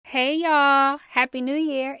Hey y'all, Happy New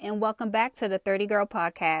Year and welcome back to the 30 Girl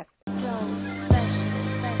Podcast.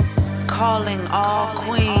 Calling all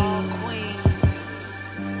queens.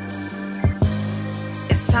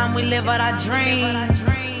 It's time we live out our dream.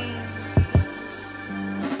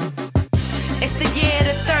 It's the year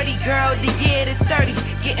to 30, girl, the year to 30.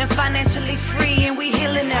 Getting financially free and we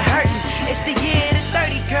healing and hurting. It's the year to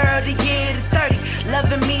 30, girl, the year to 30.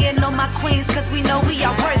 Loving me and all my queens, cause we know we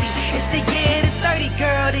are worthy. It's the year to 30,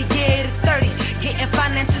 girl, the year to 30. Getting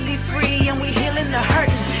financially free and we healing the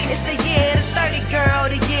hurting. It's the year to 30, girl,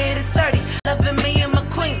 the year to 30. Loving me and my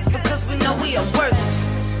queens, because we know we are worthy.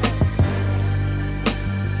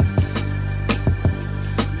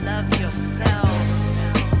 Love yourself.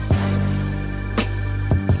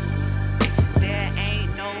 There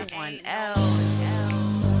ain't no one else.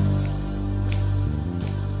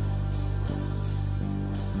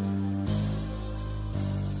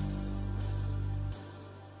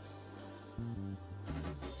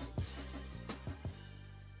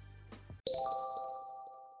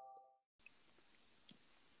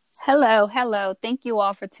 Hello. Thank you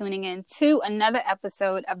all for tuning in to another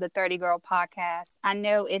episode of the 30 Girl Podcast. I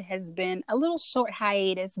know it has been a little short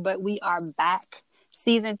hiatus, but we are back.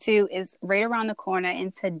 Season 2 is right around the corner,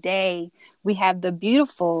 and today we have the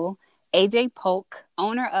beautiful AJ Polk,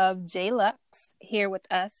 owner of J Lux, here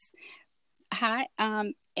with us. Hi,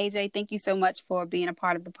 AJ, thank you so much for being a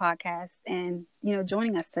part of the podcast and,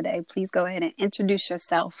 joining us today. Please go ahead and introduce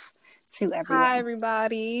yourself to everyone. Hi,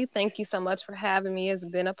 everybody. Thank you so much for having me. It's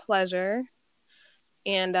been a pleasure.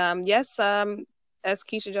 And yes, as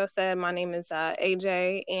Keisha just said, my name is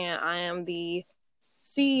AJ, and I am the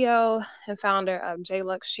CEO and founder of J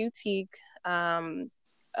Lux Shoutique, an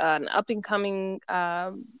up-and-coming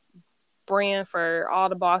brand for all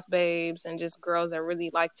the boss babes and just girls that really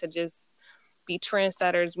like to just be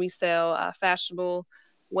trendsetters. We sell fashionable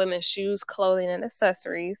women's shoes, clothing, and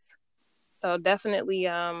accessories. So definitely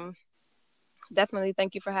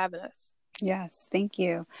thank you for having us. Yes, thank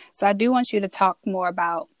you. So I do want you to talk more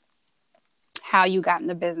about how you got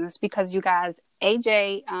into business, because you guys,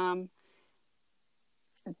 AJ,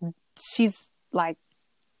 she's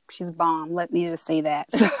bomb. Let me just say that.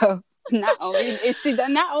 So not only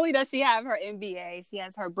does she have her MBA, she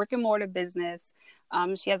has her brick and mortar business.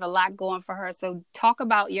 She has a lot going for her. So talk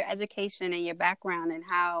about your education and your background and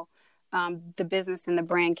how the business and the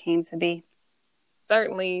brand came to be.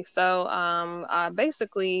 Certainly. So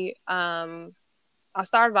basically, I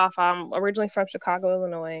started off, I'm originally from Chicago,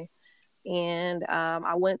 Illinois, and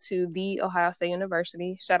I went to the Ohio State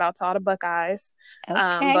University. Shout out to all the Buckeyes.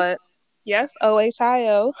 Okay. But yes,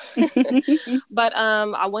 OHIO. But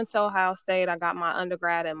I went to Ohio State. I got my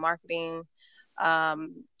undergrad in marketing,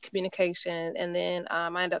 communication, and then I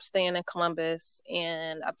ended up staying in Columbus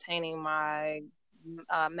and obtaining my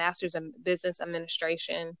master's in business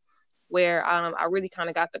administration, where I really kind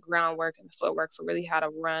of got the groundwork and the footwork for really how to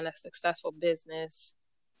run a successful business.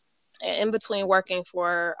 And in between working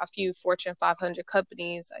for a few Fortune 500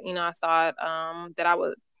 companies, I thought that I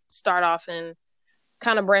would start off and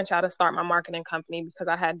kind of branch out and start my marketing company, because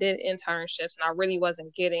I did internships and I really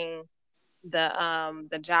wasn't getting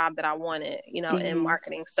the job that I wanted, in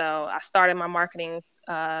marketing. So I started my marketing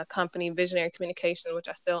company, Visionary Communication, which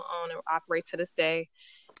I still own and operate to this day.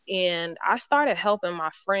 And I started helping my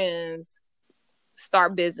friends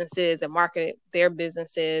start businesses and market their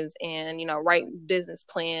businesses and, write business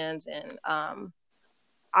plans. And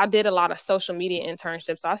I did a lot of social media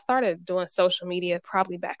internships. So I started doing social media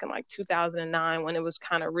probably back in 2009, when it was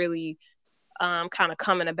kind of really kind of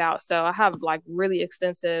coming about. So I have really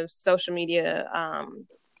extensive social media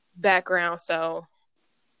background. So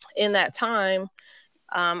in that time,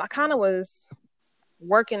 I kind of was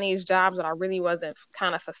working these jobs that I really wasn't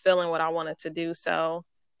kind of fulfilling what I wanted to do. So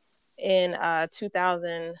in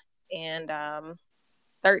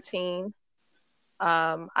 2013,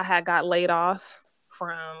 I had got laid off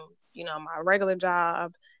from, my regular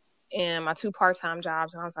job and my 2 part-time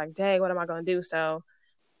jobs. And I was like, dang, what am I going to do? So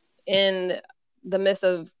in the midst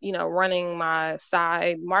of, running my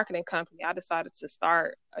side marketing company, I decided to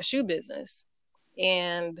start a shoe business.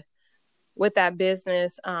 And with that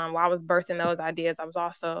business, while I was birthing those ideas, I was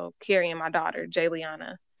also carrying my daughter,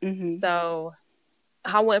 Jayliana. Mm-hmm. So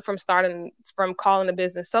I went from calling the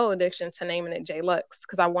business Soul Addiction to naming it J Lux,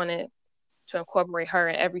 because I wanted to incorporate her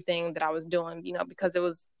in everything that I was doing, because it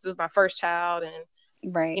was my first child. And,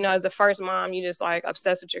 right. As a first mom, you just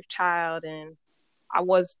obsessed with your child. And I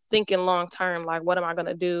was thinking long term, what am I going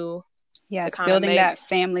to do? Yes, building that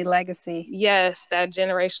family legacy. Yes, that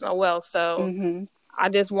generational wealth. So I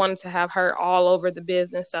just wanted to have her all over the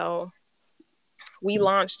business. So we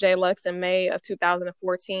launched J Lux in May of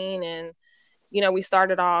 2014. And, we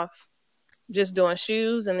started off just doing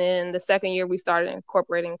shoes. And then the second year we started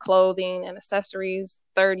incorporating clothing and accessories.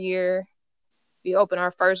 Third year, we opened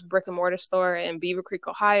our first brick and mortar store in Beaver Creek,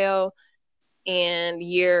 Ohio. And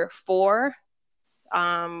year 4,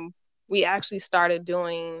 we actually started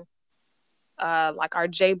doing like our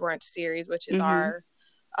J Brunch series, which is our,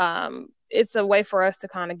 it's a way for us to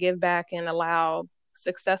kind of give back and allow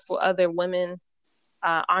successful other women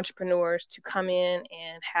entrepreneurs to come in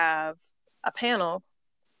and have a panel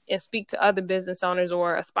and speak to other business owners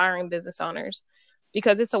or aspiring business owners,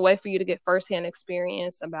 because it's a way for you to get firsthand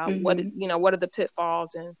experience about what are the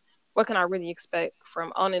pitfalls and what can I really expect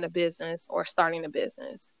from owning a business or starting a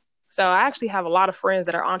business. So I actually have a lot of friends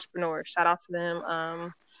that are entrepreneurs. Shout out to them.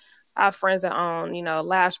 I have friends that own,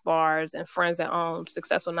 lash bars, and friends that own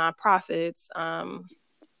successful nonprofits. I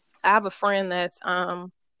have a friend that's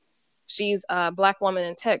she's a Black woman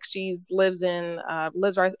in tech. She's lives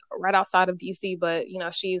right outside of DC, but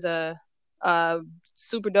she's a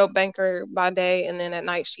super dope banker by day, and then at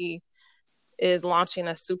night she is launching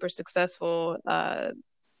a super successful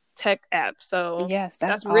tech app. So yes,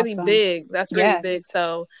 that's really awesome. big. That's really big.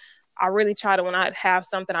 So I really try to, when I have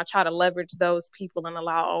something, I try to leverage those people and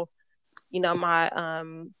allow my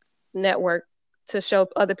network to show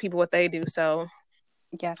other people what they do. So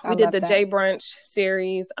yes, we did the J Brunch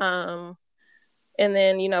series. And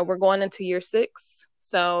then, we're going into year 6.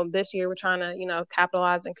 So this year we're trying to,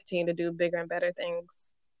 capitalize and continue to do bigger and better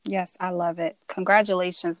things. Yes, I love it.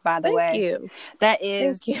 Congratulations, by the way. Thank you. That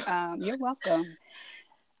is, Thank you. You're welcome.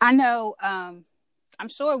 I know, I'm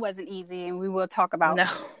sure it wasn't easy, and we will talk about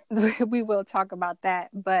that,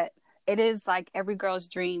 but it is like every girl's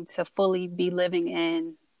dream to fully be living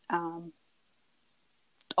in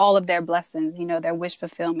all of their blessings, their wish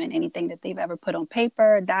fulfillment, anything that they've ever put on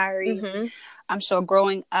paper, diaries. I'm sure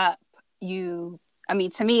growing up, to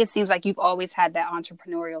me, it seems like you've always had that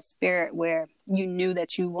entrepreneurial spirit where you knew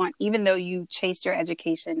that even though you chased your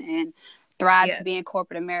education and thrived to be in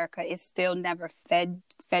corporate America, it still never fed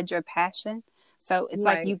your passion. So it's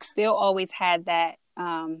like you still always had that,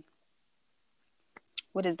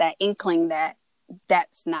 inkling that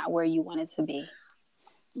that's not where you wanted to be.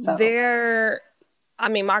 So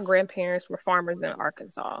my grandparents were farmers in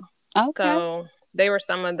Arkansas. Okay. So they were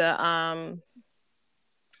some of the,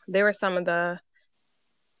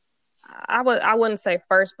 I wouldn't say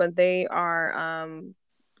first, but they are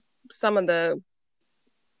some of the,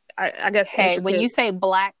 I guess. Hey, when you say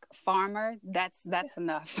Black farmer, that's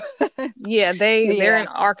enough. Yeah, they're in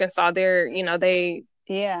Arkansas. They're, we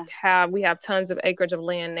have tons of acreage of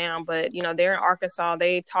land now, but they're in Arkansas.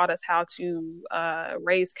 They taught us how to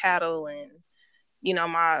raise cattle, and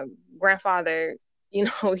my grandfather,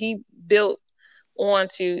 he built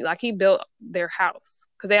their house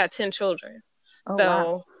because they had 10 children. Oh, so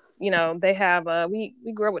wow. They have we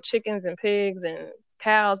grew up with chickens and pigs and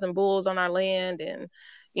cows and bulls on our land, and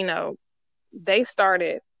they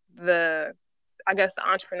started the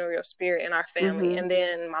entrepreneurial spirit in our family. And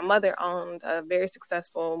then my mother owned a very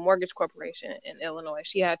successful mortgage corporation in Illinois.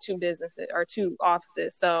 She had 2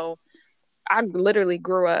 offices. So I literally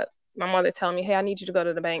grew up, my mother telling me, hey, I need you to go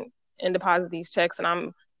to the bank and deposit these checks. And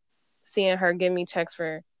I'm seeing her give me checks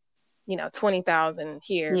for, $20,000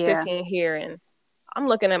 here, $15,000 here. And I'm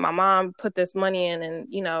looking at my mom put this money in, and,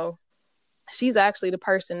 she's actually the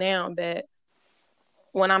person now that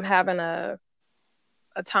when I'm having a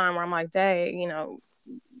time where I'm like, dang,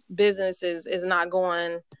 business is not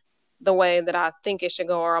going the way that I think it should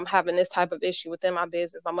go, or I'm having this type of issue within my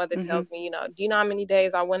business. My mother tells me, do you know how many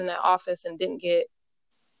days I went in that office and didn't get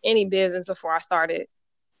any business before I started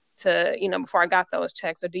to, before I got those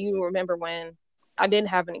checks? Or do you remember when I didn't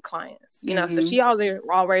have any clients? So she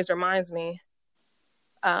always reminds me,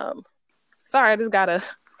 sorry, I just got a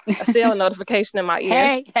sale notification in my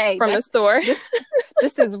ear from the store.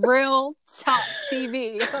 This is real talk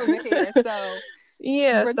TV over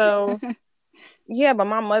here. So but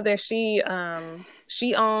my mother, she owned,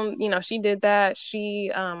 she did that.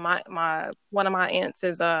 She one of my aunts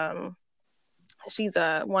is she's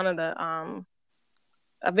one of the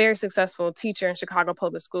a very successful teacher in Chicago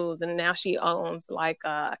public schools, and now she owns like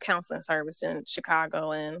a counseling service in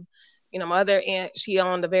Chicago. And my other aunt, she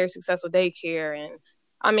owned a very successful daycare. And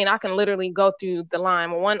I can literally go through the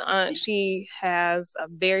line. One aunt, she has a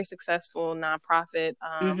very successful nonprofit,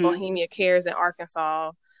 Bohemia Cares in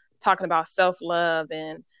Arkansas, talking about self-love.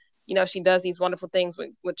 And, she does these wonderful things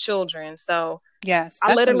with children. So yes,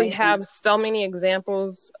 I literally have so many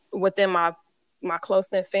examples within my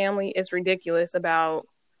close-knit family. It's ridiculous about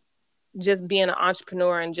just being an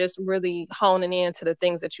entrepreneur and just really honing in to the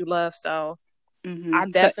things that you love. So I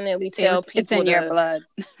definitely tell people it's in your blood.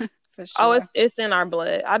 For sure. Oh, it's in our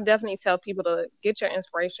blood. I definitely tell people to get your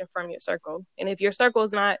inspiration from your circle. And if your circle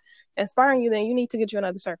is not inspiring you, then you need to get you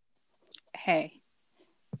another circle. Hey,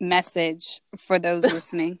 message for those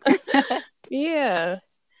listening. Yeah.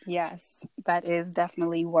 Yes, that is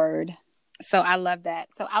definitely word. So I love that.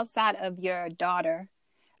 So outside of your daughter,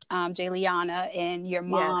 Jayliana, and your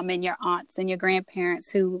mom and your aunts and your grandparents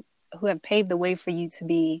who have paved the way for you to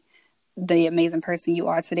be the amazing person you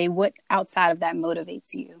are today, what outside of that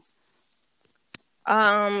motivates you?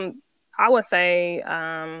 I would say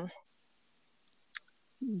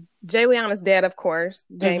Jayliana's dad, of course,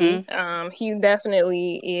 Jamie. He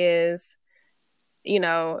definitely is,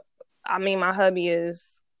 my hubby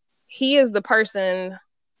he is the person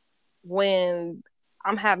when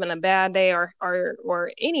I'm having a bad day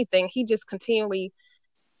or anything, he just continually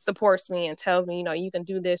supports me and tells me, you can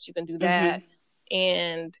do this, you can do that.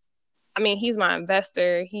 And he's my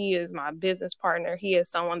investor. He is my business partner. He is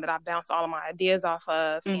someone that I bounce all of my ideas off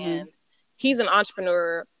of. And he's an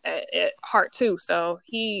entrepreneur at heart too. So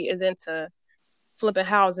he is into flipping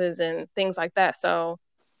houses and things like that. So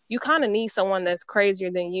you kind of need someone that's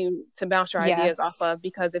crazier than you to bounce your ideas off of,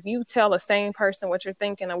 because if you tell a sane person what you're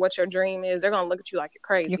thinking and what your dream is, they're going to look at you like you're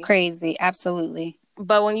crazy. You're crazy. Absolutely.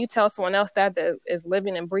 But when you tell someone else that is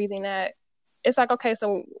living and breathing that, it's like, okay,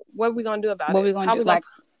 so what are we going to do about it? What are we going to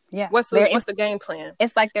do? What's the game plan?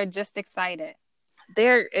 It's like they're just excited.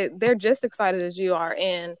 They're just excited as you are.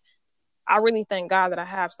 And I really thank God that I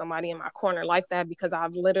have somebody in my corner like that, because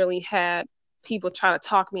I've literally had people try to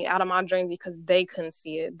talk me out of my dreams because they couldn't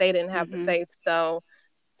see it. They didn't have the faith. So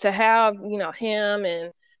to have, him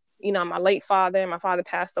and, my late father, my father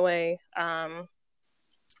passed away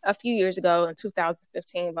a few years ago in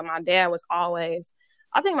 2015, but my dad was always,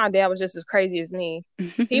 I think my dad was just as crazy as me.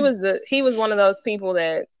 He was one of those people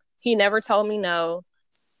that he never told me no.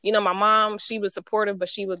 My mom, she was supportive, but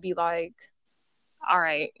she would be like, all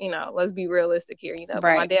right, let's be realistic here, But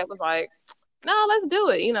my dad was like, no, let's do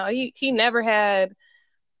it. He never had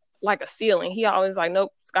like a ceiling. He always like,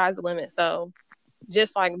 nope, sky's the limit. So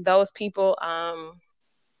just like those people,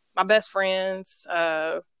 my best friends,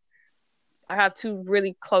 I have two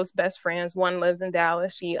really close best friends. One lives in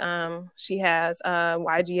Dallas. She has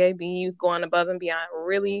YGAB, Youth Going Above and Beyond,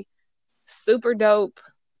 really super dope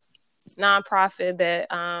nonprofit that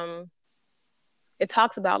it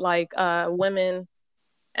talks about like women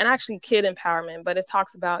and actually kid empowerment, but it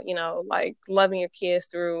talks about, like loving your kids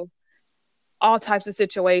through all types of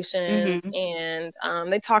situations. And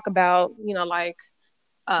they talk about, like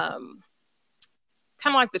kind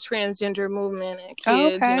of like the transgender movement and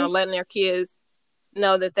kids, letting their kids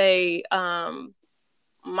know that they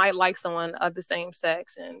might like someone of the same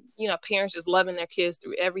sex, and, parents just loving their kids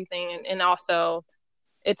through everything. And also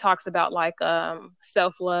it talks about like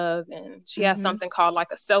self-love, and she has something called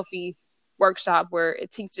like a selfie workshop where it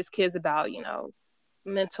teaches kids about,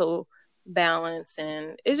 mental balance,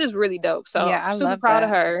 and it's just really dope. So yeah, I'm super proud of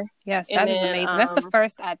her. Yes, that is amazing. That's the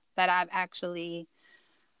first that I've actually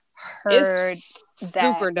heard. It's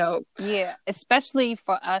super dope. Yeah, especially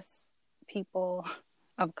for us people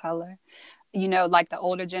of color. Like the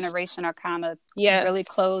older generation are kind of really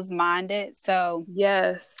closed-minded. So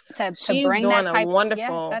to she's bring doing that type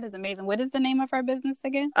wonderful. That is amazing. What is the name of her business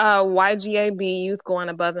again? YGAB, Youth Going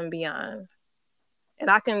Above and Beyond.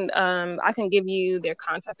 And I can give you their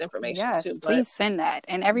contact information too. But please send that.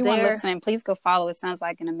 And everyone listening, please go follow. It sounds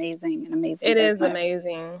like an amazing It business. Is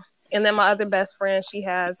amazing. And then my other best friend, she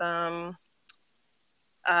has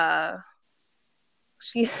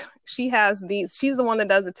she has she's the one that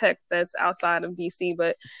does the tech that's outside of DC,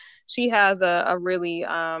 but she has a really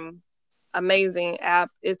amazing app.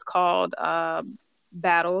 It's called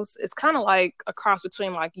Battles. It's kind of like a cross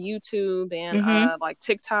between like YouTube and like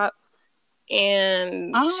TikTok.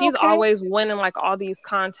 And she's always winning like all these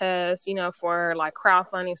contests, for like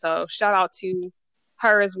crowdfunding. So shout out to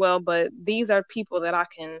her as well. But these are people that I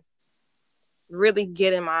can really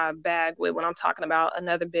get in my bag with when I'm talking about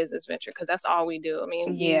another business venture, because that's all we do.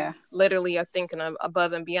 We literally are thinking of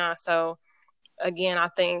above and beyond. So again, I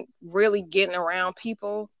think really getting around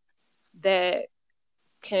people that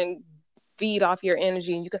can feed off your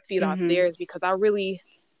energy and you can feed off theirs, because I really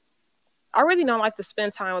don't like to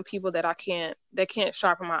spend time with people that can't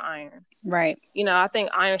sharpen my iron. Right. I think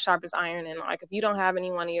iron sharpens iron, and like if you don't have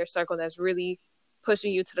anyone in your circle that's really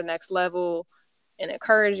pushing you to the next level and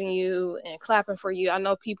encouraging you and clapping for you. I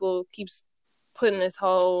know people keeps putting this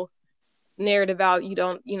whole narrative out. You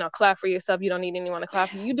don't, clap for yourself. You don't need anyone to clap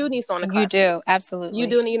for you. You do need someone to clap for you. You do, absolutely. You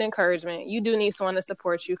do need encouragement. You do need someone to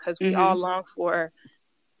support you, because we all long for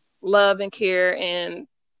love and care and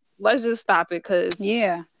let's just stop it, because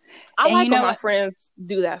Yeah. I And like you know when my what? friends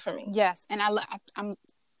do that for me. Yes. And I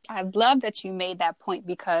love that you made that point,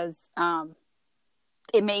 because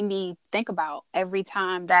it made me think about every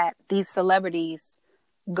time that these celebrities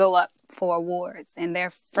go up for awards, and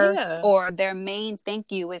their first Yeah. or their main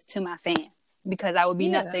thank you is to my fans, because I would be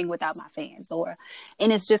Yeah. nothing without my fans.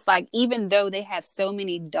 And it's just like, even though they have so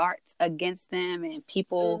many darts against them and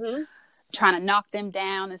people trying to knock them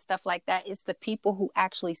down and stuff like that, it's the people who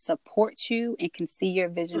actually support you and can see your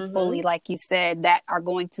vision fully, like you said, that are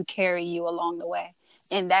going to carry you along the way.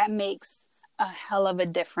 And that makes a hell of a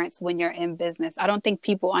difference when you're in business. I don't think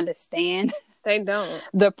people understand They don't.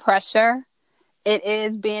 the pressure it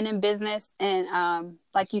is being in business. And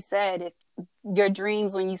like you said, if your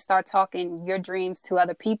dreams, when you start talking your dreams to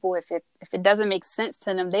other people, if it doesn't make sense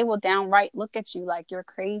to them, they will downright look at you like you're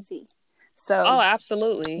crazy. So Oh,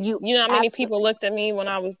 absolutely. You know how many people looked at me when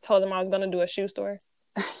I told them I was going to do a shoe store?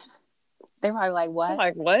 They were like, what? I'm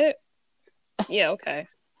like, what? Yeah, okay.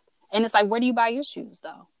 And it's like, where do you buy your shoes,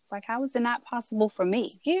 though? It's like, how is it not possible for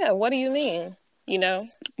me? Yeah, what do you mean? You know?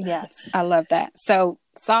 Yes, I love that. So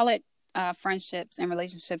solid friendships and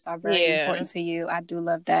relationships are very important to you. I do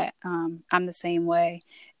love that. I'm the same way.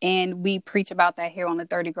 And we preach about that here on the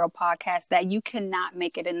 30 Girl podcast, that you cannot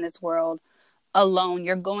make it in this world alone.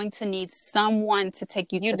 You're going to need someone to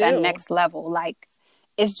take you to that next level. Like,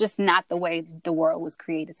 it's just not the way the world was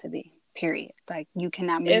created to be, period. Like, you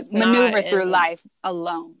cannot maneuver through life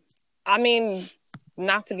alone. I mean,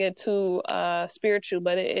 not to get too spiritual,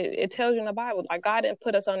 but it tells you in the Bible, like, God didn't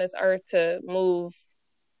put us on this earth to move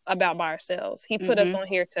about by ourselves. He put us on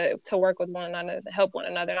here to work with one another, to help one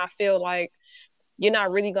another. And I feel like you're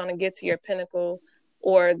not really going to get to your pinnacle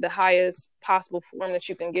or the highest possible form that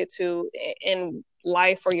you can get to in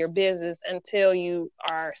life or your business until you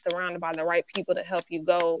are surrounded by the right people to help you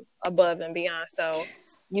go above and beyond. So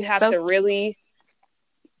you have to really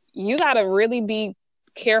be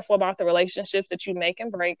careful about the relationships that you make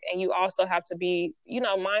and break. And you also have to be,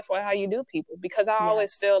 mindful of how you do people, because I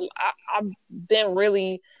always feel I've been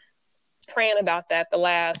really praying about that the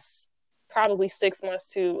last probably 6 months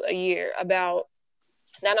to a year, about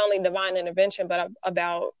not only divine intervention, but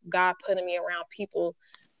about God putting me around people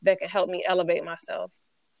that can help me elevate myself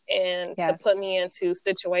and to put me into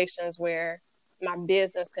situations where my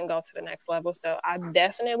business can go to the next level. So I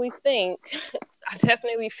definitely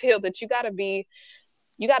feel that you got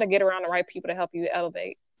to get around the right people to help you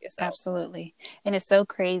elevate yourself. Absolutely. And it's so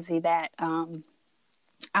crazy that I'm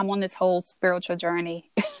on this whole spiritual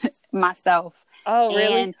journey myself. Oh,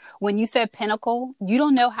 really? And when you said pinnacle, you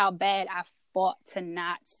don't know how bad I fought to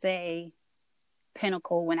not say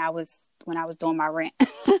pinnacle when I was doing my rant.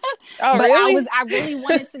 Oh, but really? I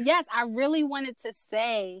really wanted to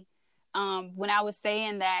say, when I was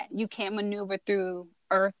saying that you can't maneuver through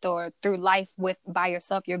earth or through life by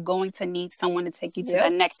yourself, you're going to need someone to take you to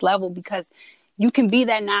that next level, because you can be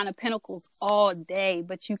that 9 of Pentacles all day,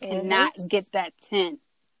 but you cannot get that 10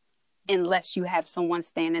 unless you have someone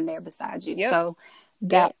standing there beside you. So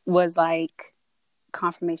that was like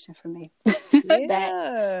confirmation for me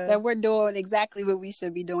that we're doing exactly what we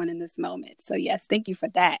should be doing in this moment. So yes, thank you for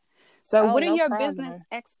that. So what are your business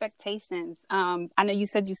expectations? I know you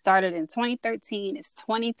said you started in 2013. It's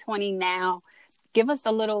 2020 now. Give us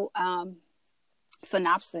a little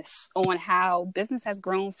synopsis on how business has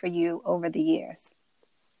grown for you over the years.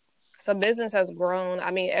 So business has grown. I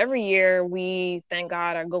mean, every year we, thank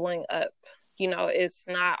God, are going up. It's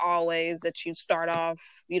not always that you start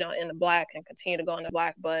off, in the black and continue to go in the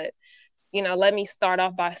black. But, let me start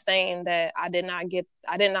off by saying that I did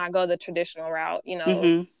not go the traditional route.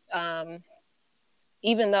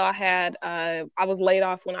 Even though I was laid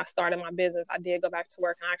off when I started my business, I did go back to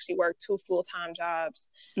work, and I actually worked 2 full-time jobs.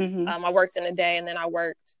 I worked in the day, and then I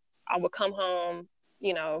would come home,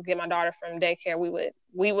 get my daughter from daycare.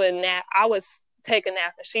 We would nap. I would take a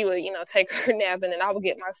nap, and she would, take her nap, and then I would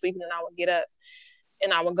get my sleep, and then I would get up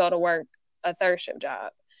and I would go to work a third shift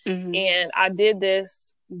job. And I did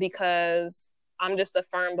this because I'm just a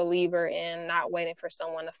firm believer in not waiting for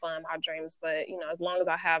someone to fund my dreams. But, as long as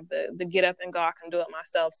I have the get up and go, I can do it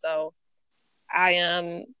myself. So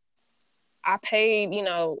I paid,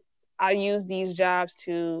 I use these jobs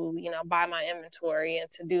to, buy my inventory and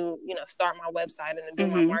to do, start my website and to do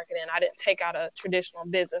my marketing. I didn't take out a traditional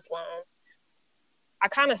business loan. I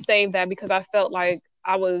kind of saved that because I felt like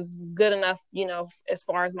I was good enough, as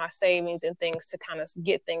far as my savings and things to kind of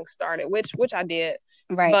get things started, which I did.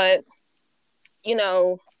 Right. But,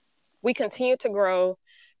 we continued to grow.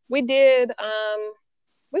 We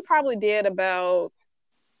probably did about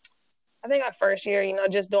I think our first year, you know,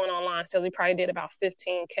 just doing online sales, we probably did about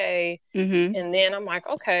 15K. Mm-hmm. And then I'm like,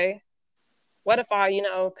 okay, what if I, you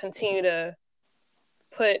know, continue to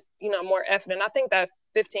put, you know, more effort? And I think that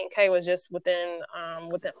 15K was just within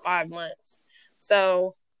 5 months.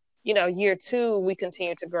 So, you know, year 2, we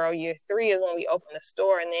continued to grow. Year 3 is when we opened the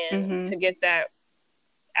store. And then to get that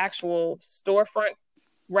actual storefront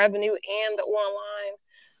revenue and the online,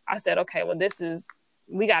 I said, okay, well,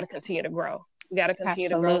 we got to continue to grow. We got to continue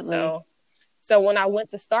to grow. So when I went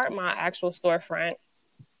to start my actual storefront,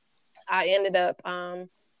 I ended up, I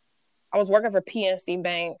was working for PNC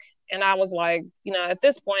Bank, and I was like, you know, at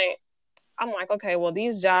this point, I'm like, okay, well,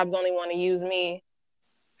 these jobs only want to use me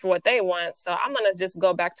for what they want. So I'm going to just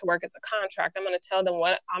go back to work as a contract. I'm going to tell them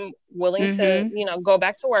what I'm willing to, you know, go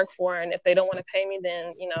back to work for. And if they don't want to pay me,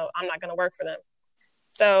 then, you know, I'm not going to work for them.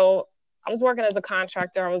 So I was working as a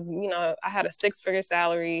contractor. I was, you know, I had a 6-figure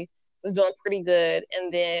salary, was doing pretty good.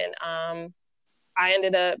 And then I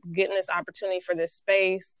ended up getting this opportunity for this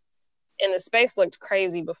space. And the space looked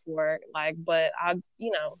crazy before, like, but I,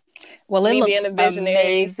 you know, well, it looks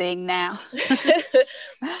amazing now.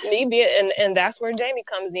 And that's where Jamie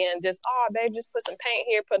comes in. Just, oh, babe, just put some paint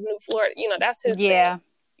here, put a new floor. You know, that's his thing.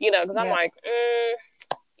 You know, because I'm like,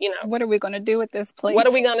 you know, what are we going to do with this place? What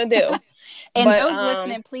are we going to do? And those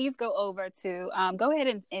listening, please go over to, go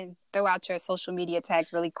ahead and throw out your social media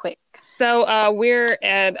tags really quick. So we're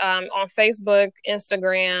at on Facebook,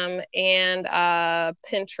 Instagram, and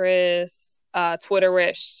Pinterest, Twitter. We're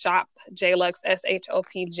at Shop Jaelux,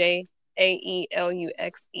 ShopJaeluxe.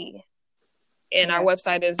 And our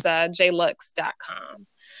website is jaelux.com.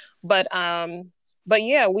 But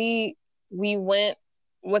yeah, we went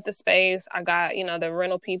with the space. I got, you know, the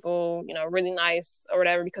rental people, you know, really nice or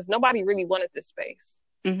whatever, because nobody really wanted this space.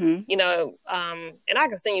 You know, and I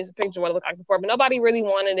can send you some pictures of what it looked like before, but nobody really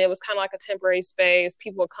wanted it. It was kind of like a temporary space.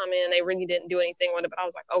 People would come in, they really didn't do anything with it, but I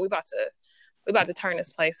was like, oh, we about to turn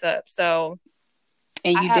this place up. So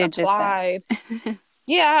and you did applied, just that.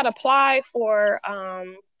 Yeah, I had applied for well,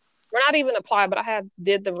 not even applied, but I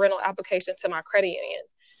did the rental application to my credit union.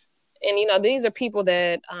 And, you know, these are people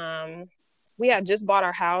that we had just bought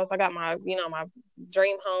our house. I got my, you know, my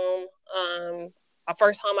dream home, my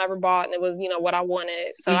first home I ever bought, and it was, you know, what I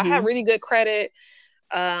wanted. So I had really good credit.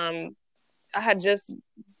 I had just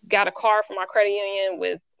got a car from my credit union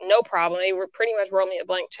with no problem. They were pretty much wrote me a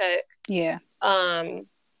blank check. Yeah. And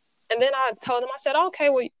then I told them, I said, okay,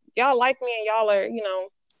 well, y'all like me and y'all are, you know,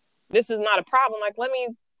 this is not a problem. Like, let me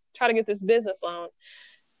try to get this business loan.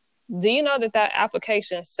 Do you know that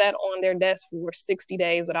application sat on their desk for 60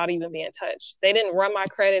 days without even being touched? They didn't run my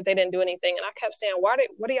credit. They didn't do anything. And I kept saying, what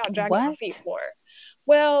are y'all dragging my feet for?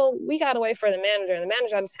 Well, we got to wait for the manager. And the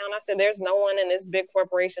manager out of town, I said, there's no one in this big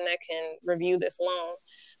corporation that can review this loan.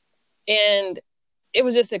 And it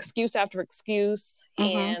was just excuse after excuse.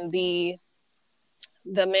 And the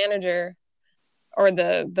manager or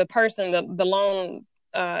the person, the loan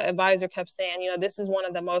advisor kept saying, you know, this is one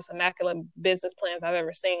of the most immaculate business plans I've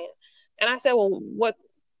ever seen. And I said, well,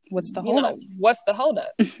 what's the holdup? What's the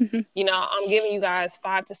holdup? You know, I'm giving you guys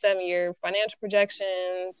 5 to 7 year financial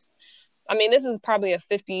projections. I mean, this is probably a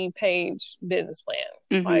 50-page business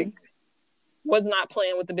plan. Like, was not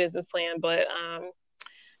playing with the business plan, but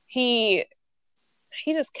he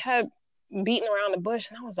just kept beating around the bush.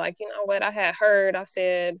 And I was like, you know what? I heard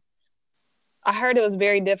it was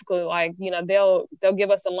very difficult. Like, you know, they'll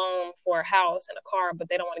give us a loan for a house and a car, but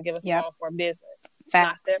they don't want to give us a loan for a business. And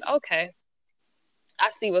I said, okay, I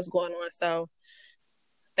see what's going on. So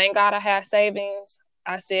thank God I had savings.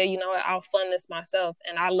 I said, you know what, I'll fund this myself.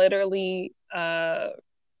 And I literally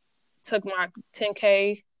took my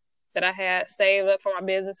 $10K that I had saved up for my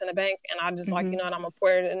business in the bank. And I just like, you know what, I'm going to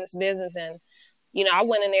put it in this business. And, you know, I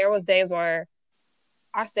went in there. It was days where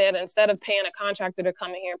I said, instead of paying a contractor to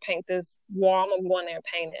come in here and paint this wall, I'm going to go in there and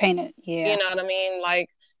paint it. Yeah. You know what I mean? Like,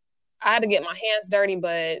 I had to get my hands dirty,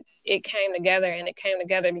 but it came together, and it came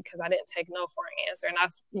together because I didn't take no for an answer. And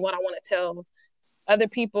that's what I want to tell other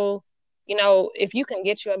people. You know, if you can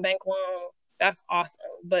get you a bank loan, that's awesome.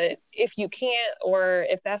 But if you can't, or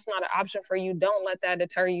if that's not an option for you, don't let that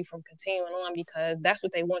deter you from continuing on, because that's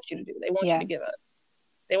what they want you to do. They want you to give up.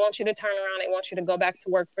 They want you to turn around. They want you to go back to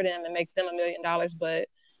work for them and make them $1 million. But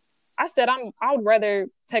I said, I would rather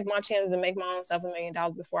take my chances and make my own self $1 million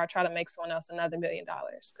before I try to make someone else another $1 million,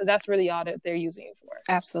 because that's really all that they're using it for.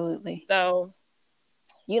 Absolutely. So,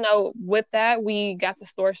 you know, with that, we got the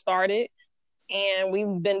store started, and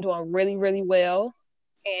we've been doing really, really well.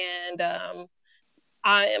 And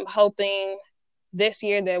I am hoping this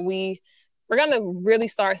year that we're going to really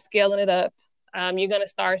start scaling it up. You're going to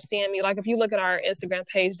start seeing me. Like, if you look at our Instagram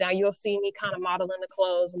page now, you'll see me kind of modeling the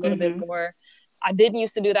clothes a little bit more. I didn't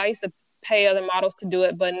used to do that. I used to pay other models to do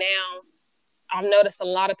it. But now I've noticed a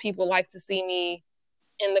lot of people like to see me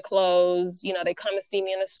in the clothes. You know, they come and see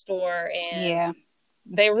me in the store, and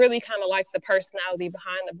they really kind of like the personality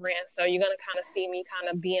behind the brand. So you're going to kind of see me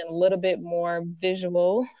kind of being a little bit more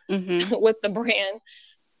visual with the brand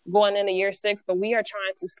going into year 6. But we are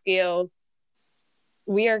trying to scale.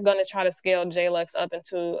 We are going to try to scale JLux up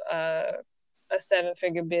into a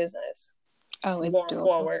 7-figure business. Oh, it's going doable.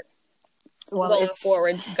 forward. Well, going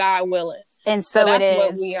forward, God willing. And so that's it is.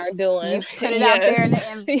 What we are doing. You put it out there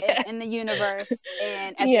in the universe.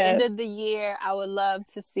 And at the end of the year, I would love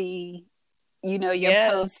to see, you know, your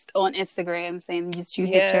post on Instagram saying just you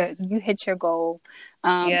hit your goal.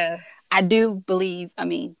 I do believe, I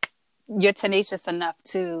mean, you're tenacious enough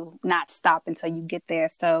to not stop until you get there.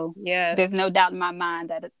 So there's no doubt in my mind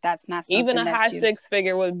that that's not something even a high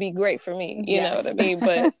 6-figure would be great for me. You know what I mean?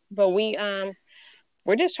 But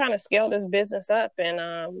we're just trying to scale this business up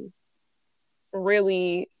and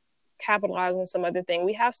really capitalize on some other thing.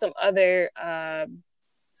 We have some other I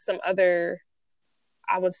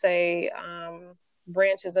would say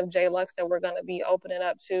branches of JLux that we're going to be opening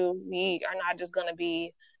up to. We are not just going to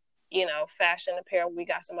be, you know, fashion apparel. We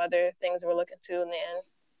got some other things we're looking to. And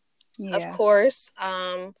then, of course,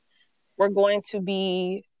 we're going to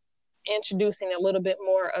be introducing a little bit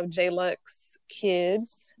more of JLux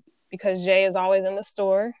Kids, because Jay is always in the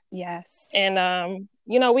store. Yes. And,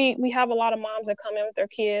 you know, we have a lot of moms that come in with their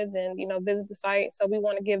kids and, you know, visit the site. So we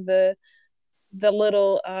want to give the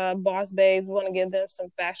little boss babes, we want to give them some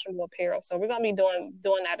fashionable apparel. So we're going to be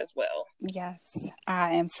doing that as well. Yes.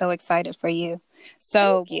 I am so excited for you.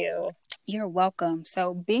 So thank you. You're welcome.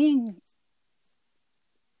 So being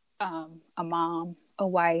a mom, a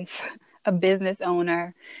wife, a business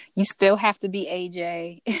owner, you still have to be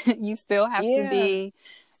AJ. You still have to be,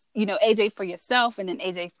 you know, AJ for yourself and then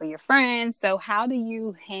AJ for your friends. So how do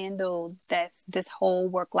you handle this whole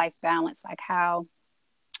work-life balance? Like how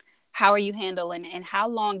are you handling it, and how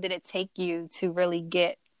long did it take you to really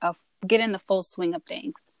get in the full swing of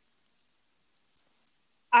things?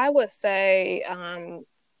 I would say I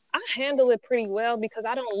handle it pretty well, because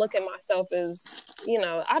I don't look at myself as, you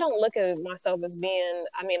know, I don't look at myself as being,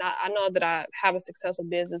 I mean, I know that I have a successful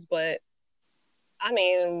business, but I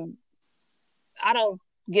mean, I don't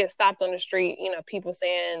get stopped on the street, you know, people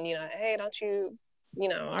saying, you know, hey, aren't you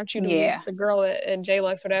the girl at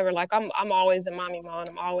JLux, whatever. Like I'm always in mommy mode.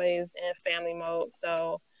 I'm always in family mode.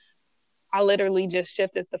 So I literally just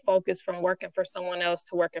shifted the focus from working for someone else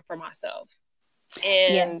to working for myself.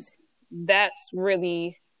 And that's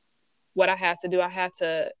really what I have to do. I have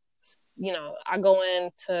to, you know, I go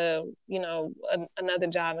into, you know, another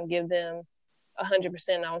job and give them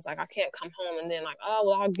 100%. I was like, I can't come home and then like, oh,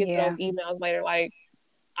 well, I'll get to those emails later. Like,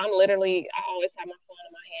 I always have my phone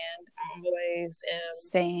in my hand. I always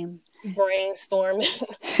am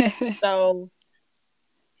brainstorming. So,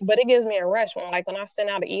 but it gives me a rush when I send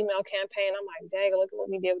out an email campaign, I'm like, dang, look at what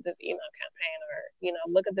we did with this email campaign, or, you know,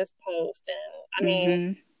 look at this post. And I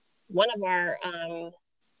mean, one of our, and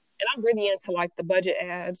I'm really into like the budget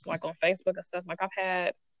ads, like on Facebook and stuff. Like I've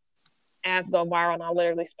had ads go viral and I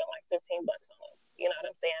literally spent like $15 on it. You know what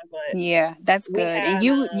I'm saying? But yeah, that's good. And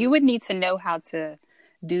you would need to know how to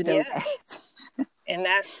do those ads. And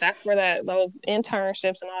that's where those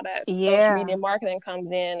internships and all that social media marketing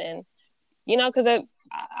comes in. And, you know, because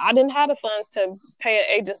I didn't have the funds to pay an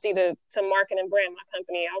agency to market and brand my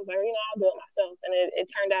company. I was like, you know, I'll do it myself. And it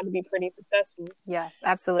turned out to be pretty successful. Yes,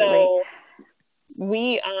 absolutely. So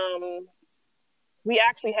we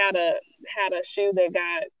actually had a shoe that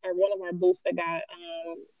got, or one of our booths that got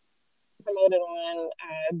promoted on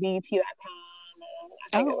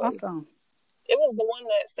BET.com. Awesome. It was the one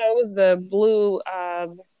it was the blue,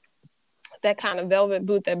 that kind of velvet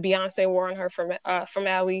boot that Beyonce wore on her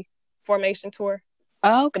Formally Formation tour.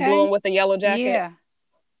 Okay. The blue one with the yellow jacket. Yeah.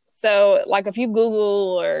 So, like, if you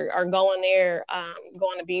Google or go in there, go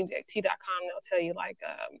on to BET.com, they'll tell you, like,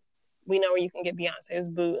 we know where you can get Beyonce's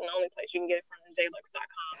boot, and the only place you can get it from is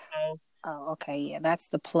JLux.com. So. Oh, okay. Yeah, that's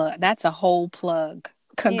the plug. That's a whole plug.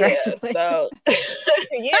 Congratulations. Yeah, so,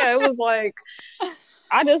 it was like,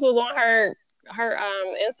 I just was on her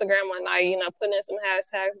Instagram one night, you know, putting in some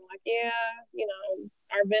hashtags. I'm like, yeah, you know,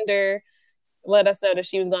 our vendor let us know that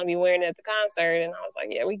she was going to be wearing it at the concert, and I was like,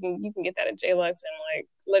 yeah, you can get that at JLux, and like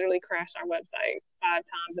literally crashed our website 5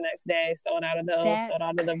 times the next day. Sold out of those. Sold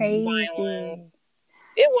out of the violins.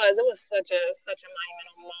 It was such a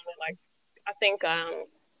monumental moment. Like, I think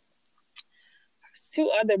two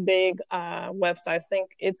other big websites. I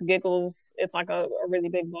think it's Giggles. It's like a really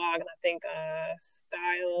big blog, and I think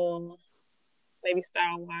Style, maybe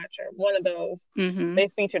Style Watch or one of those. Mm-hmm. They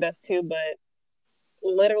featured us too, but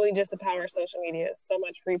literally just the power of social media. So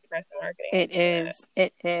much free press and marketing.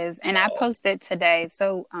 It is. And I posted today.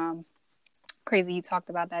 So crazy you talked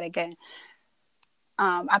about that again.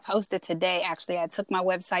 I posted today, actually. I took my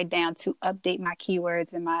website down to update my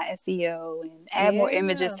keywords and my SEO and add more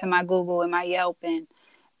images to my Google and my Yelp. And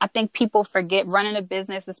I think people forget running a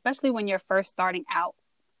business, especially when you're first starting out,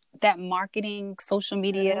 that marketing, social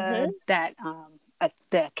media, that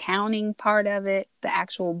the accounting part of it, the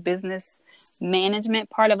actual business management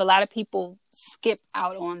part of a lot of people skip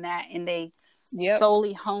out on that and they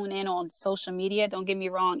solely hone in on social media. Don't get me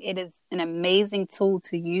wrong. It is an amazing tool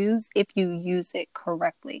to use if you use it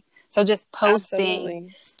correctly. So just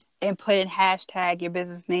posting and putting hashtag your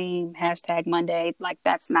business name, hashtag Monday, like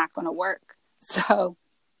that's not going to work. So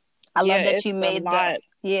I love that you made that.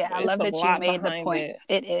 Yeah, I love that you made the point.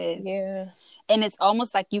 It is. Yeah. And it's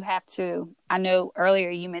almost like you have to, I know earlier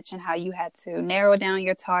you mentioned how you had to narrow down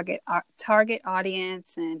your target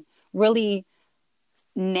audience and really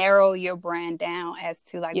narrow your brand down as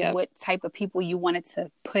to like what type of people you wanted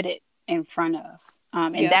to put it in front of.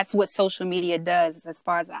 And that's what social media does. As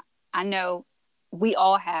far as I know, we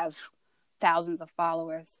all have thousands of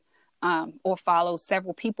followers or follow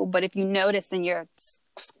several people. But if you notice in your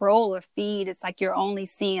scroll or feed, it's like you're only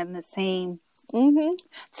seeing the same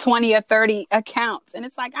 20 or 30 accounts. And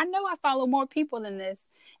it's like, I know I follow more people than this.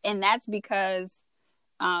 And that's because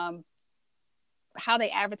how they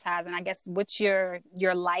advertise, and I guess what's your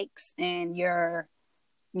likes and your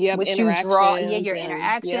what you draw, your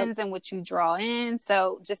interactions and what you draw in.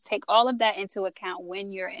 So just take all of that into account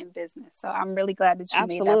when you're in business. So I'm really glad that you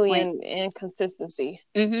made that point. And consistency.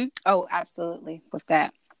 Oh, absolutely. With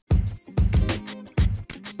that.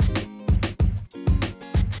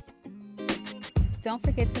 Don't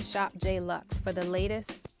forget to shop J Lux for the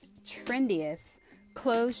latest, trendiest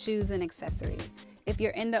clothes, shoes, and accessories. If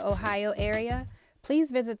you're in the Ohio area,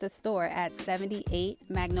 please visit the store at 78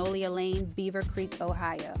 Magnolia Lane, Beaver Creek,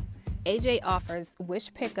 Ohio. AJ offers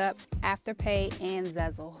Wish Pickup, Afterpay, and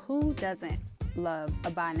Zezzle. Who doesn't love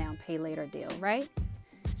a buy now, pay later deal, right?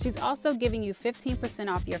 She's also giving you 15%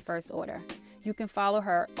 off your first order. You can follow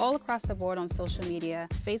her all across the board on social media,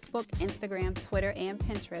 Facebook, Instagram, Twitter, and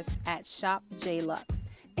Pinterest at Shop J Lux.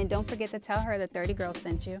 And don't forget to tell her the 30 Girls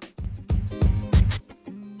sent you.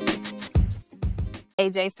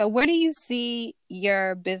 AJ, so where do you see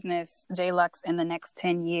your business, J Lux, in the next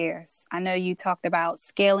 10 years? I know you talked about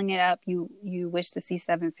scaling it up. You wish to see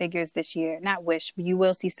 7 figures this year. Not wish, but you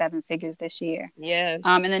will see 7 figures this year. Yes.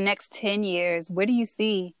 In the next 10 years, where do you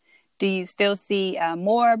see? Do you still see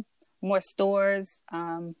more stores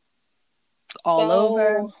all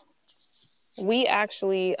over? We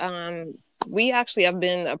actually have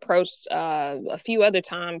been approached a few other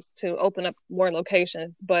times to open up more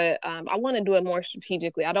locations, but I want to do it more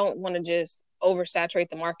strategically. I don't want to just oversaturate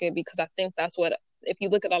the market, because I think that's what, if you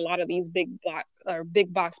look at a lot of these big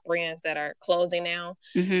box brands that are closing now,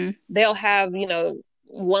 they'll have,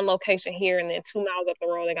 one location here and then 2 miles up the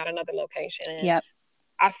road, they got another location. And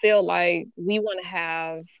I feel like we want to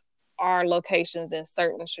have our locations in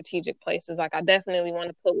certain strategic places. Like I definitely want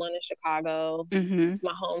to put one in Chicago. It's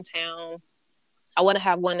my hometown. I want to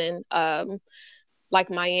have one in like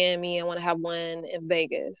Miami. I want to have one in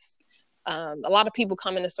Vegas. A lot of people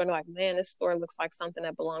come in the store and they're like, man, this store looks like something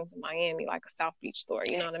that belongs in Miami, like a South Beach store.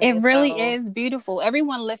 You know what I mean? It really is beautiful.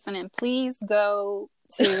 Everyone listening, please go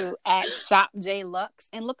to at Shop J Lux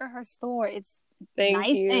and look at her store. It's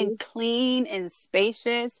nice and clean and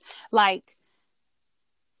spacious. Like,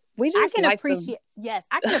 I can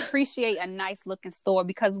appreciate a nice looking store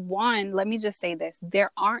because, one, let me just say this.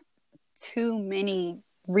 There aren't too many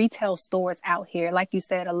retail stores out here. Like you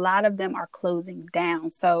said, a lot of them are closing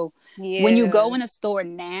down. So when you go in a store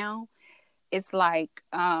now, it's like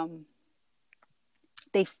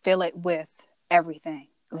they fill it with everything.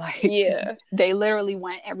 Like they literally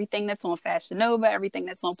want everything that's on Fashion Nova, everything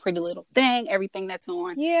that's on Pretty Little Thing, everything that's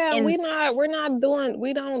on. We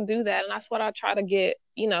don't do that. And that's what I try to get,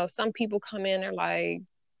 some people come in, they're like,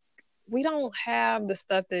 we don't have the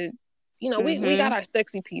stuff that, we got our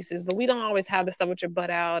sexy pieces, but we don't always have the stuff with your butt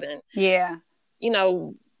out. And,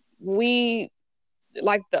 we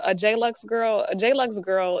like a J Lux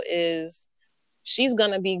girl is, she's going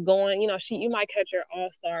to be going, you might catch her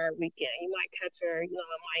all-star weekend. You might catch her, in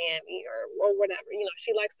Miami or whatever.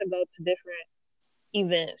 She likes to go to different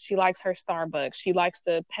events. She likes her Starbucks. She likes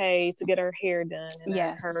to pay to get her hair done and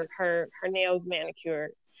her nails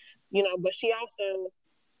manicured, but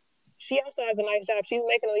she also has a nice job. She's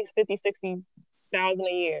making at least 50,000-60,000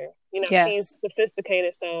 a year. You know, Yes. she's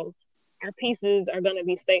sophisticated, so our pieces are going to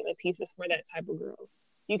be statement pieces for that type of girl.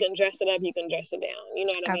 You can dress it up, you can dress it down. You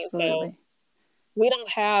know what I mean? Absolutely. So we don't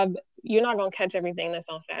have, you're not going to catch everything that's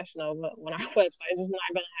on Fashion Nova on our website. It's just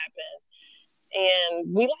not going to happen.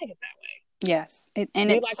 And we like it that way. Yes. We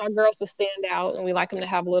like our girls to stand out, and we like them to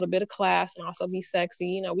have a little bit of class and also be sexy.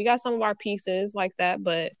 You know, we got some of our pieces like that,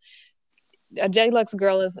 but a J-Lux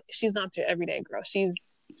girl she's not your everyday girl.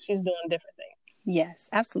 She's doing different things. Yes,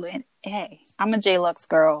 absolutely. And, hey, I'm a J-Lux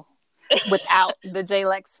girl without the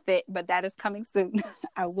J-Lux fit, but that is coming soon.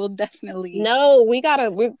 I will definitely. No, we're gonna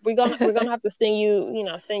have to send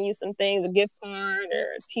you some things, a gift card or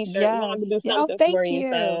a t-shirt. Yes. We're gonna have to do something for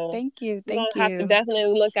you. So thank you. We're gonna have to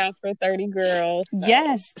definitely look out for 30 Girl. So.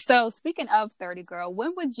 Yes. So speaking of 30 Girl,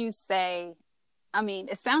 when would you say, I mean,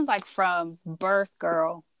 it sounds like from birth,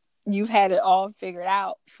 girl, you've had it all figured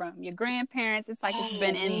out from your grandparents. It's like it's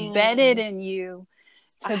been embedded in you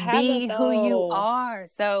to be who you are.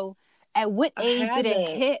 So at what age did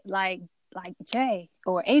it hit, like Jay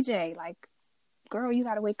or AJ, like, girl, you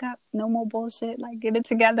gotta wake up, no more bullshit, like, get it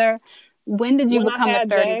together? When did you become a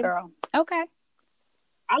 30 Girl? Okay.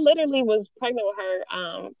 I literally was pregnant with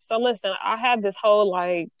her. So listen, I had this whole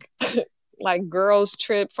like girls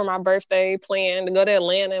trip for my birthday planned to go to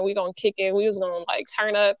Atlanta, and we gonna kick it. We was gonna like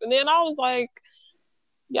turn up, and then I was like,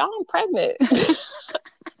 y'all, I'm pregnant.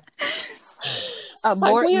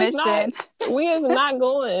 Abort mission. We is not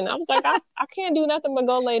going. I was like, I can't do nothing but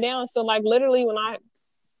go lay down. So like literally when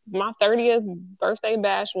my 30th birthday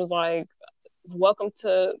bash was like, welcome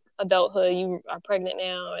to adulthood. You are pregnant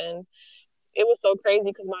now. And it was so crazy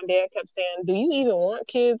because my dad kept saying, do you even want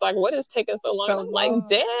kids? Like, what is taking so long? I'm like,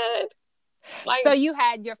 Dad. Like, so you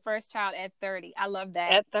had your first child at 30. I love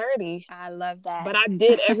that. At 30. I love that. But I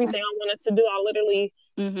did everything I wanted to do. I literally,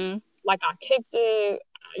 like, I kicked it,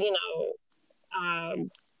 you know,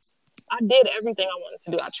 I did everything I wanted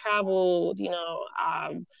to do. I traveled, you know,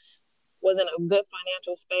 I was in a good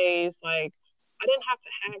financial space. Like, I didn't have to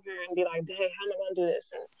have her and be like, dang, how am I going to do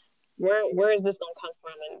this? And where is this going to come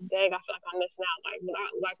from? And dang, I feel like I'm missing out.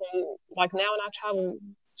 Like, now when I travel,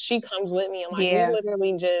 she comes with me, and like, we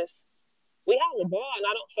literally just, we have a ball, and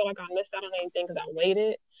I don't feel like I missed out on anything because I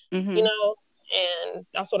waited, you know, and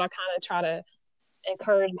that's what I kind of try to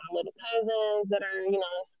encourage my little cousins that are, you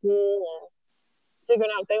know, in school and figuring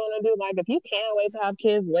out what they want to do. Like, if you can't wait to have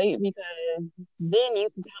kids, wait, because then you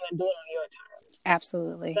can kind of do it on your terms.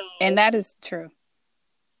 Absolutely. So, and that is true.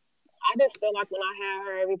 I just feel like when I had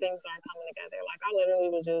her, everything started coming together. Like, I literally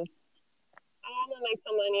was just, I'm going to make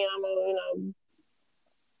some money, and I'm going to, you know,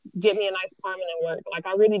 get me a nice permanent work. Like,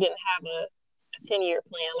 I really didn't have a 10-year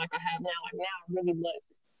plan like I have now. Like, now I really look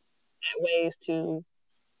at ways to,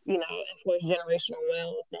 you know, enforce generational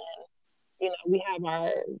wealth. And, you know, we have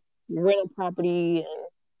our rental property,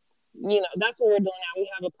 and, you know, that's what we're doing now. We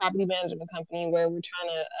have a property management company where we're trying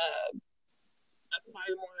to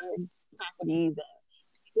acquire more properties and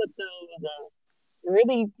flip those and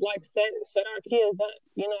really, like, set our kids up,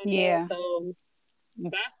 you know what I mean? So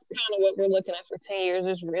that's kind of what we're looking at for 10 years,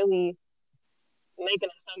 is really making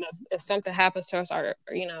it so that if something happens to us, or,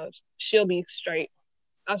 you know, she'll be straight.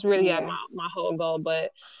 That's really my whole goal.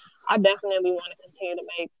 But I definitely want to continue to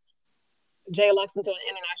make J-Lux into an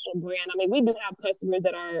international brand. I mean, we do have customers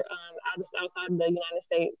that are outside of the United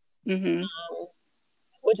States,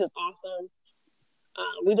 which is awesome.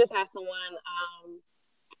 We just had someone, I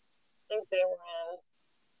think they were in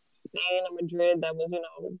Spain or Madrid, that was, you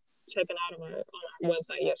know, checking out on our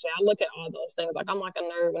website yesterday. I look at all those things. Like, I'm like a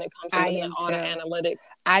nerd when it comes to looking at all the analytics.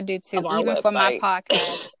 I do too. Even for my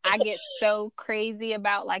podcast, I get so crazy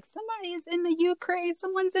about, like, somebody's in the Ukraine,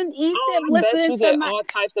 someone's in Egypt listening to all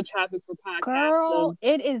types of traffic for podcasts. Girl,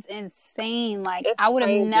 it is insane. Like, I would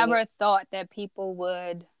have never thought that people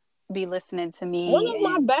would be listening to me. One of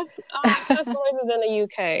my best customers is in the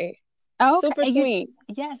UK. Super sweet.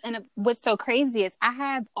 Yes, and what's so crazy is I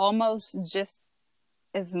have almost just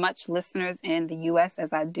as much listeners in the US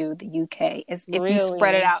as I do the UK. If you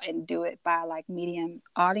spread it out and do it by, like, medium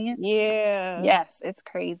audience. Yeah. Yes, it's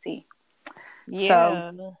crazy.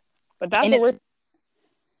 Yeah. So, but that's what we're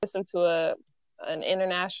listening to, an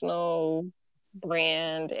international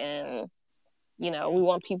brand, and, you know, we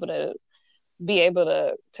want people to be able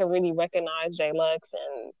to really recognize J-Lux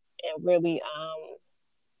and really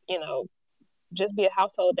you know, just be a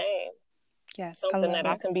household name. Yes. Something that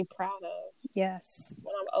I can be proud of. Yes.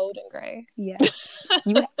 When I'm old and gray. Yes.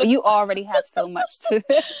 you already have so much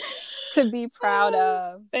to be proud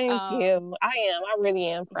of. Thank you. I really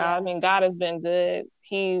am proud. Yes. I mean, God has been good.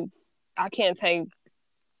 I can't take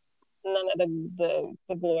none of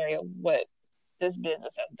the glory of what this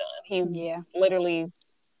business has done. He Yeah. literally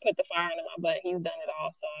put the fire under my butt. He's done it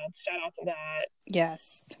all. So shout out to God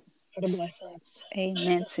Yes. for the blessings.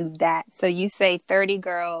 Amen to that. So you say 30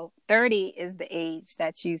 girl. 30 is the age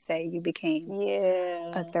that you say you became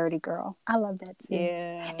a 30 girl. I love that too.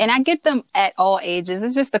 Yeah. And I get them at all ages.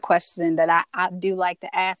 It's just a question that I do like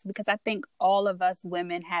to ask, because I think all of us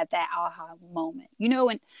women had that aha moment. You know,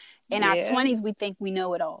 in our 20s, we think we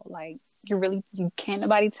know it all. Like, you can't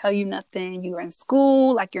nobody tell you nothing. You're in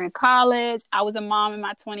school, like you're in college. I was a mom in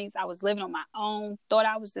my 20s. I was living on my own. Thought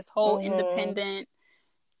I was this whole independent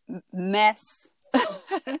mess.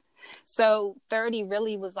 So 30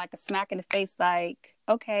 really was like a smack in the face, like,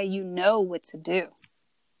 okay, you know what to do,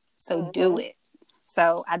 so do it.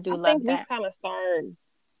 So I love that. We kind of start,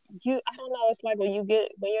 I don't know, it's like when you're in your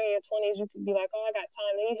 20s, you could be like, oh, I got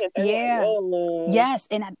time. Then you hit 30, like, oh. Yes,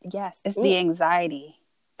 and it's the anxiety.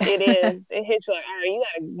 It is. It hits you like, all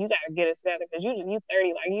right, you gotta get it together, because you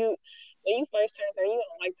 30, like, when you first turn 30, you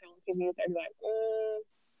don't like telling people you're 30, like,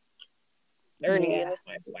 30, and it's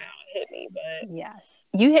like, wow, it hit me. But yes,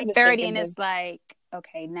 you hit 30 and it's like,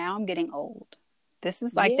 okay, now I'm getting old. This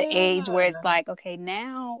is like the age where it's like, okay,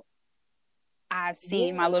 now I've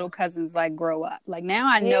seen my little cousins like grow up. Like, now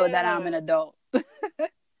I know that I'm an adult.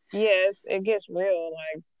 Yes, it gets real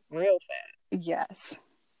fast.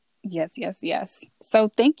 Yes. So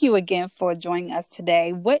thank you again for joining us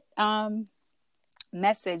today. What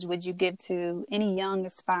message would you give to any young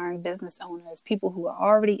aspiring business owners, people who are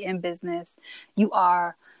already in business? You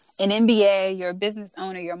are an MBA, you're a business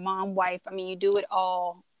owner, you're a mom, wife. I mean, you do it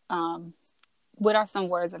all. What are some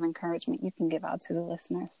words of encouragement you can give out to the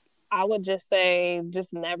listeners? I would just say,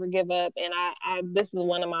 just never give up. And I this is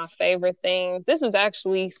one of my favorite things. This is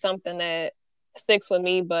actually something that sticks with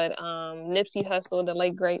me, but Nipsey Hussle, the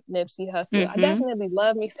late great Nipsey Hussle. I definitely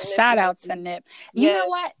love me some Shout out to Nip. You know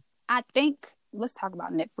what? I think let's talk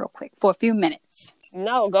about Nip real quick for a few minutes.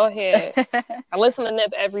 No, go ahead. I listen to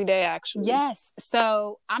Nip every day, actually. Yes.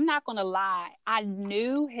 So I'm not going to lie. I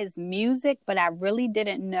knew his music, but I really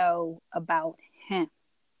didn't know about him.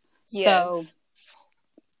 Yes. So,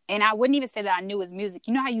 and I wouldn't even say that I knew his music.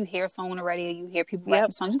 You know how you hear a song on the radio, you hear people write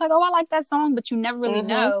the song. You're like, oh, I like that song, but you never really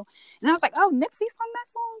know. And I was like, oh, Nipsey sung that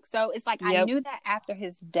song? So it's like, I knew that after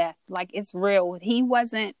his death. Like, it's real. He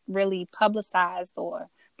wasn't really publicized or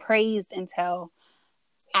praised until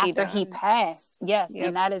after he passed. Yes.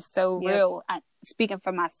 And that is so real. Speaking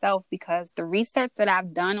for myself, because the research that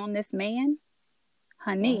I've done on this man,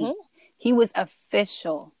 honey, he was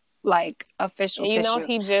official, like official. And you know,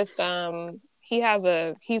 he just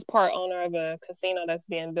he's part owner of a casino that's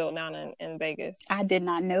being built down in Vegas. I did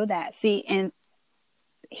not know that. See, and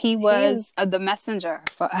he was the messenger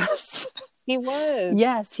for us. He was.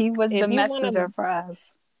 Yes, he was the messenger for us.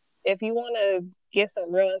 If you want to get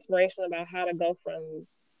some real inspiration about how to go from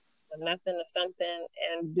nothing to something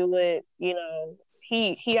and do it, you know,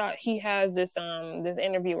 he has this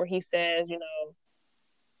interview where he says, you know,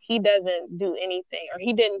 he doesn't do anything, or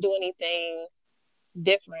he didn't do anything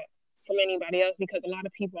different from anybody else, because a lot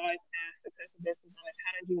of people always ask successful business owners,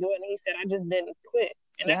 how did you do it? And he said, I just didn't quit.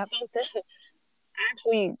 And that's something. I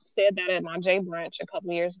actually said that at my J brunch a couple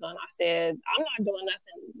of years ago, and I said, I'm not doing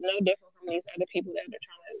nothing no different from these other people that are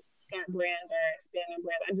trying to start brands or expand their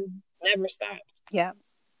brand. I just never stopped. Yeah.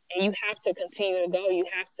 And you have to continue to go. You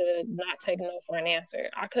have to not take no for an answer.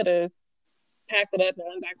 I could have packed it up and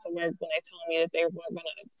went back to work when they told me that they weren't going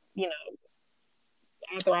to, you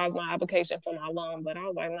know, authorize my application for my loan. But I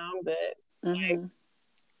was like, no, I'm good. Like,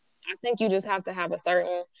 I think you just have to have a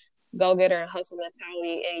certain go-getter and hustle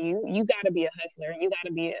mentality, and you got to be a hustler. You got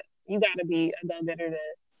to be a go-getter to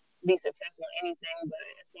be successful in anything. But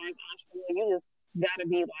as far as entrepreneur, you just got to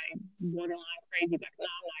be like borderline crazy. Like, no,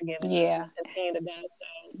 I'm not giving up. Continue to go.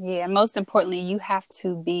 So yeah, most importantly, you have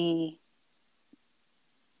to be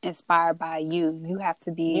inspired by you. You have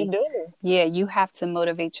to be. You do. Yeah, you have to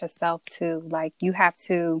motivate yourself too. Like, you have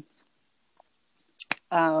to.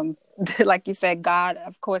 Like you said, God,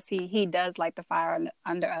 of course, he does light the fire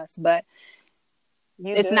under us, but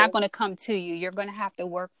it's not going to come to you. You're going to have to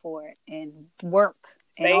work for it, and work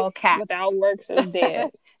in all caps. Without works is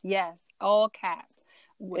dead. Yes, all caps.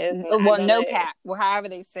 Well, no cap. Well, however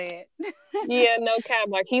they say it. Yeah, no cap.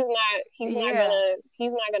 Like, he's not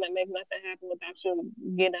gonna make nothing happen without you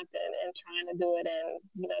getting up and trying to do it. And,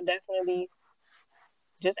 you know, definitely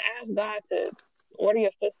just ask God to order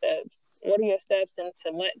your footsteps, order your steps, and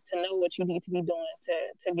to know what you need to be doing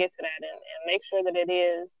to get to that, and make sure that it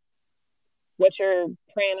is what you're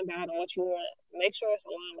praying about and what you want. Make sure it's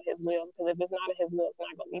aligned with His will, because if it's not in His will, it's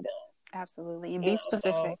not going to be done. Absolutely. And You be know, so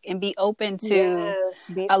specific and be open to yes,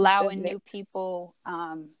 be allowing specific. new people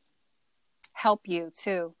help you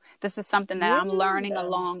too. This is something that I'm learning Yeah.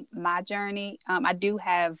 along my journey. I do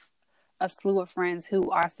have a slew of friends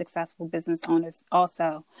who are successful business owners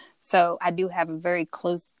also. So I do have a very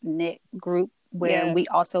close knit group where Yes. we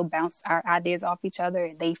also bounce our ideas off each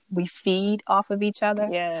other. We feed off of each other.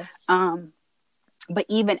 Yes. But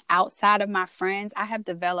even outside of my friends, I have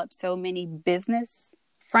developed so many business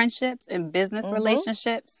friendships and business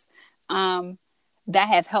relationships that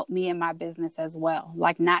have helped me in my business as well.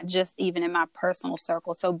 Like not just even in my personal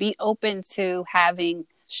circle. So be open to having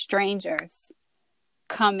strangers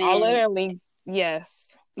come I in. literally,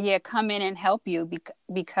 yes. Yeah, come in and help you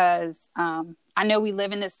because I know we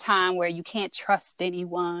live in this time where you can't trust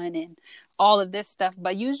anyone and all of this stuff,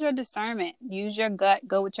 but use your discernment, use your gut,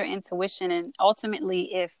 go with your intuition. And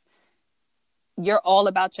ultimately, if you're all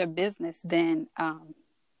about your business, then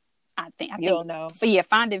I think You'll know. But yeah,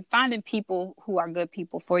 finding people who are good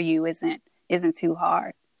people for you isn't too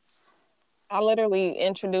hard. I literally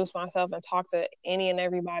introduce myself and talk to any and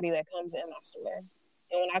everybody that comes in my store.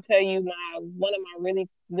 And when I tell you one of my really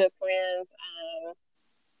good friends,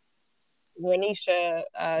 Renisha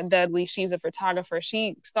Dudley, she's a photographer.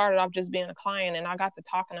 She started off just being a client, and I got to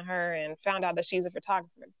talking to her and found out that she's a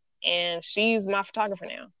photographer. And she's my photographer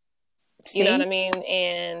now. See? You know what I mean?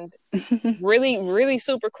 And really, really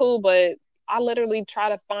super cool. But I literally try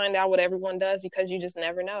to find out what everyone does because you just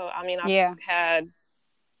never know. I mean, I've had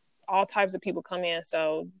all types of people come in.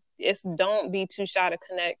 So don't be too shy to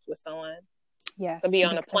connect with someone. Yes. It could be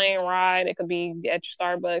on a plane ride. It could be at your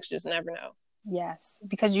Starbucks. Just never know. Yes,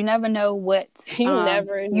 because you never know what you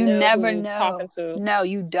never know talking to. No,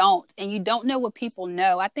 you don't, and you don't know what people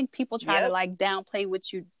know. I think people try to like downplay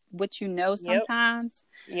what you know sometimes.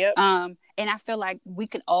 Yep. And I feel like we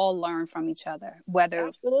can all learn from each other. Whether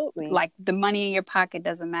Absolutely. Like the money in your pocket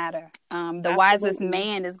doesn't matter. The wisest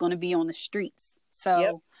man is going to be on the streets.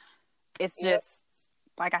 So it's just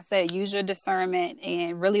like I said, use your discernment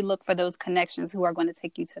and really look for those connections who are going to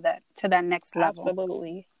take you to that next level.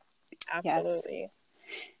 Absolutely.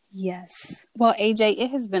 Yes. Well, AJ,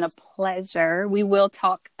 it has been a pleasure. We will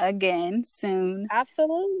talk again soon.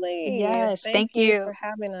 Absolutely. Yes. Thank you for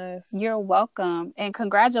having us. You're welcome. And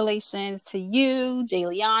congratulations to you,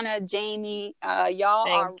 Jayliana, Jamie. Y'all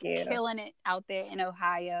are killing it out there in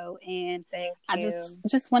Ohio. And I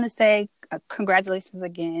just want to say congratulations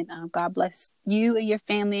again. God bless you and your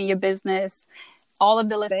family and your business. All of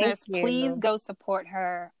the listeners, please go support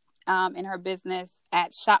her in her business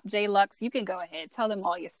at Shop J Lux. You can go ahead. Tell them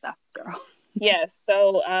all your stuff, girl. Yes.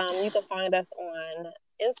 So you can find us on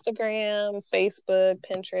Instagram, Facebook,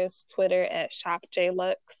 Pinterest, Twitter at Shop J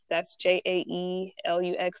Lux. That's JAELUXE.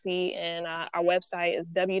 And our website is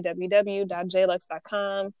www.jlux.com.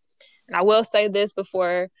 And I will say this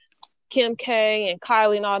before Kim K and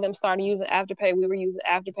Kylie and all them started using Afterpay. We were using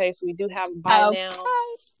Afterpay, so we do have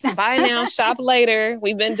buy now, shop later.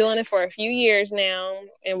 We've been doing it for a few years now,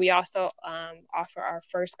 and we also offer our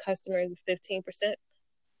first customers a 15%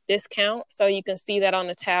 discount. So you can see that on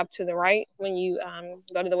the tab to the right when you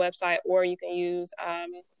go to the website, or you can use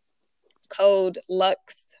code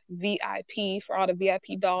Lux VIP for all the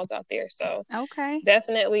VIP dolls out there. So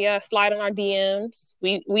definitely slide on our DMs.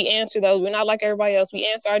 We answer those. We're not like everybody else. We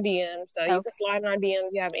answer our DMs. So you can slide on our DMs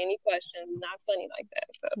if you have any questions. We're not funny like that.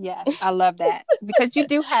 So yes, I love that because you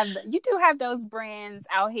do have those brands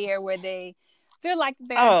out here where they feel like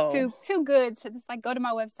they're too good to just like go to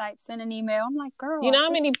my website, send an email. I'm like, girl, you know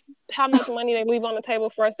how much money they leave on the table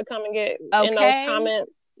for us to come and get in those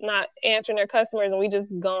comments, not answering their customers, and we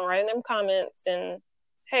just going right in them comments and,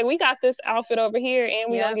 hey, we got this outfit over here, and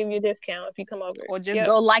we're gonna give you a discount if you come over. Or just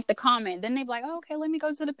go like the comment. Then they be like, oh, okay, let me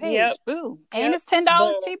go to the page. Yep. Boom. And it's $10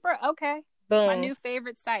 cheaper. Okay. Boom. My new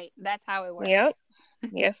favorite site. That's how it works. Yep.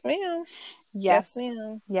 Yes, ma'am. Yes,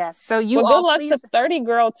 ma'am. Yes. So you good luck to 30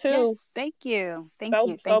 Girl too. Yes, thank you. Thank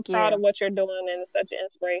you. So proud of what you're doing, and it's such an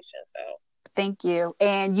inspiration. So thank you.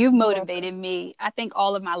 And you've motivated me. I think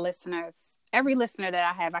all of my listeners, every listener that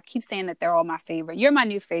I have, I keep saying that they're all my favorite. You're my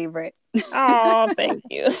new favorite. Oh, thank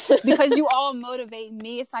you. Because you all motivate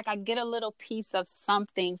me. It's like I get a little piece of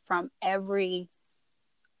something from every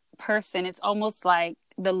person. It's almost like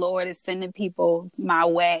the Lord is sending people my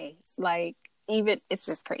way. Like, even it's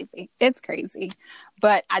just crazy. It's crazy.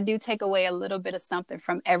 But I do take away a little bit of something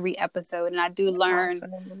from every episode, and I do learn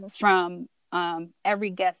from every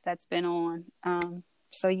guest that's been on.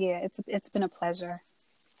 So yeah, it's been a pleasure.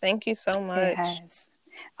 Thank you so much. It has.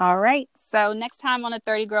 All right. So next time on the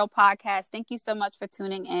 30 Girl podcast, thank you so much for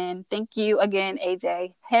tuning in. Thank you again,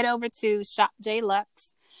 AJ. Head over to Shop J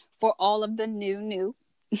Lux for all of the new.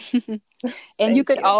 And you could you.